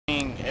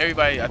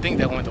everybody I think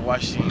that went to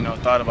Washington,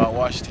 thought about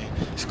Washington.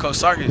 Coach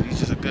Sarkis, he's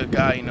just a good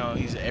guy.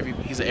 He's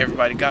an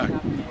everybody guy.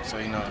 So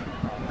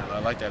I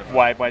like that.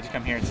 Why'd you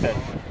come here instead?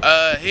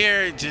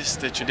 Here,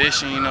 just the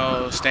tradition,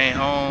 staying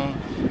home,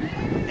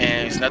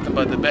 and it's nothing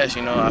but the best.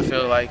 I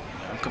feel like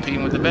I'm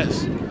competing with the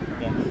best.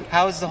 Yeah.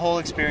 How has the whole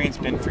experience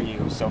been for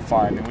you so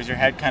far? I mean, was your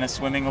head kind of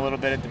swimming a little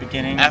bit at the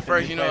beginning? At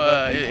first,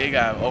 it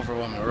got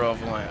overwhelming, real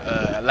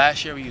overwhelming.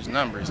 Last year we used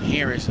numbers, and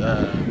here it's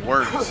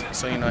words.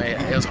 So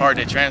it was hard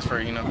to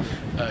transfer,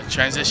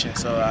 transition.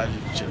 So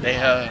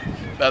the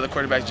other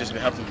quarterbacks just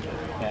been helping me.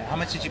 Yeah. How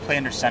much did you play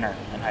under center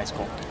in high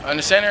school?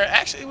 Under center,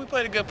 actually, we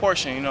played a good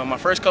portion. My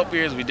first couple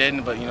years we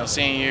didn't, but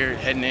senior year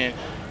heading in,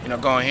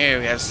 going here,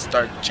 we had to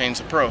start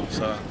changing to pro.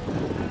 So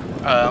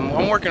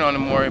I'm working on it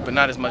more, but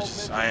not as much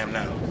as I am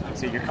now.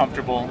 So you're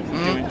comfortable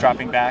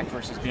dropping back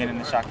versus being in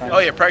the shotgun? Oh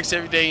yeah, practice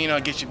every day,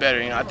 gets you better.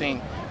 I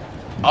think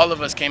all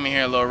of us came in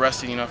here a little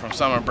rusty, from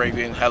summer break,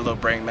 we had a little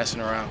break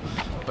messing around.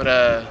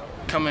 But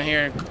coming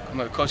here,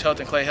 Coach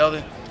Helton, Clay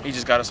Helton, he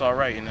just got us all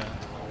right,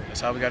 that's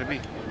how we got to be.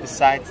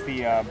 Besides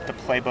the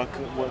playbook,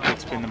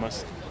 what's been the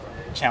most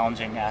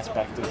challenging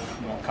aspect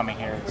of coming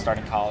here,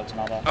 starting college, and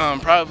all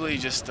that? Probably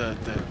just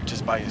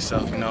just by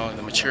yourself.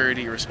 The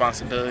maturity,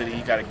 responsibility.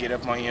 You got to get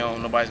up on your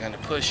own. Nobody's going to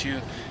push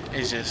you.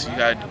 It's just you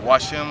got to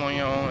watch film on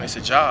your own. It's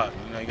a job.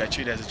 You got to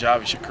treat it as a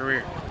job. It's your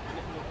career.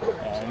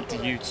 And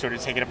do you sort of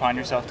take it upon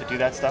yourself to do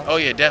that stuff? Oh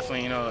yeah,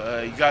 definitely.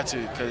 You got to,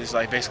 because it's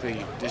like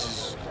basically this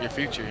is your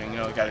future, and you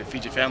got to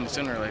feed your family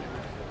sooner or later.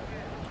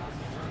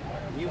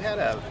 You had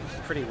a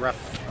pretty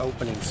rough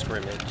opening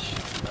scrimmage.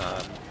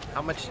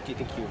 How much do you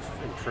think you've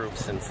improved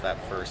since that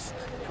first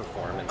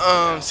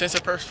performance? Since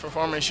the first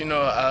performance,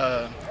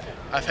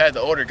 I've had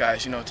the older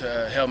guys,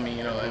 to help me,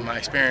 in my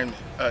experience.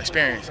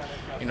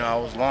 I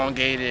was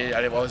elongated,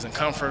 I wasn't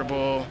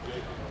comfortable,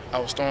 I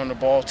was throwing the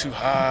ball too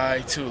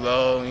high, too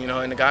low,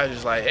 and the guys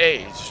was like,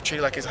 hey, just treat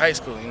it like it's high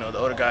school. The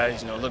older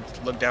guys,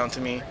 looked down to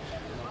me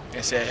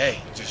and said,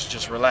 hey,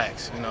 just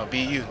relax, be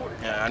you.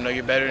 I know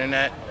you're better than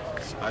that.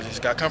 I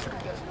just got comfortable.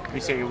 You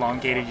say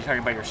elongated, you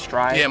talking about your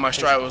stride? Yeah, my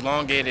stride was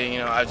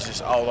elongated, I was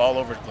just all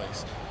over the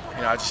place.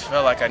 I just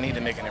felt like I needed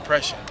to make an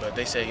impression, but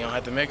they say you don't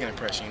have to make an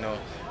impression,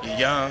 you're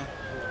young,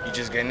 you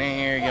just getting in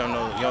here, you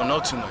don't know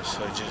too much,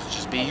 so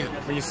just be you.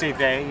 When you say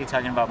they, you're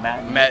talking about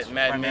Matt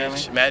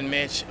and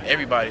Mitch,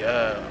 everybody,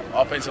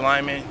 offensive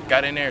lineman,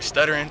 got in there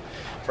stuttering.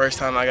 First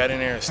time I got in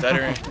there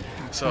stuttering,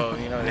 so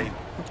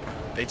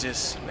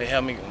they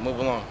helped me move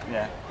along.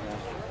 Yeah.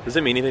 Does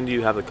it mean anything to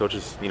you have the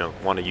coaches,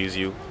 want to use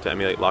you to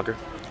emulate Locker?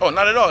 Oh,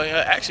 not at all.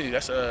 Actually,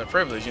 that's a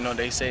privilege.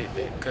 They say,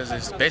 because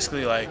it's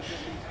basically like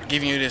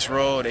giving you this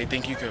role. They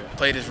think you could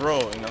play this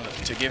role,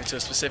 to give it to a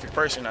specific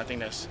person. I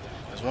think that's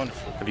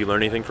wonderful. Have you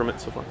learned anything from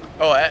it so far?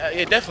 Oh,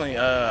 yeah, definitely.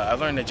 I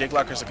learned that Jake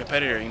Locker's a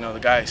competitor. The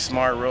guy is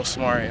smart, real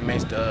smart, and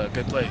makes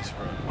good plays.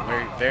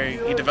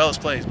 He develops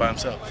plays by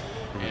himself,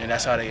 and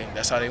that's how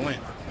they win.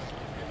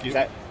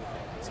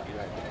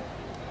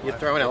 You're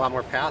throwing a lot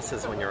more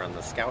passes when you're on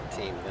the scout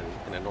team than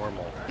in a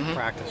normal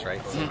practice, right?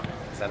 So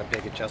is that a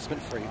big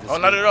adjustment for you this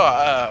week? Not at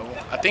all.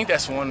 I think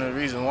that's one of the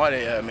reasons why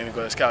they made me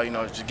go to scout,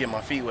 just get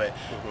my feet wet.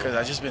 Because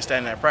I've just been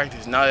standing at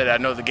practice. Now that I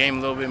know the game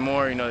a little bit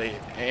more, they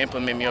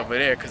implement me over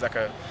there because I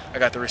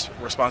got the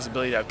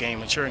responsibility of gain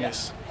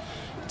matureness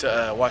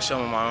to watch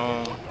some on my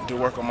own, do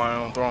work on my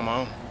own, throw on my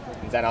own.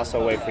 Is that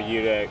also a way for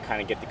you to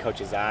kind of get the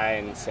coach's eye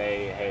and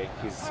say, hey,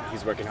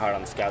 he's working hard on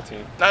the scout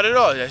team? Not at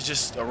all. That's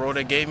just a role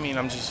they gave me, and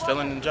I'm just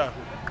filling the job.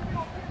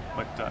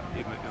 But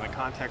in the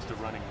context of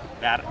running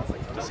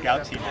the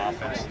scout team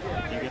offense,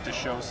 you get to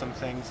show some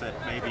things that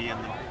maybe in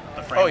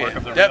the framework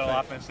of the real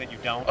offense that you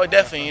don't? Oh,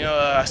 definitely.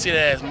 I see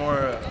that as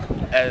more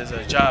as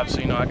a job. So,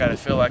 I got to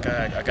feel like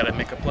I got to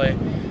make a play,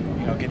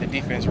 get the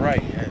defense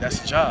right.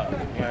 That's a job.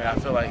 I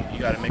feel like you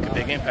got to make a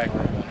big impact.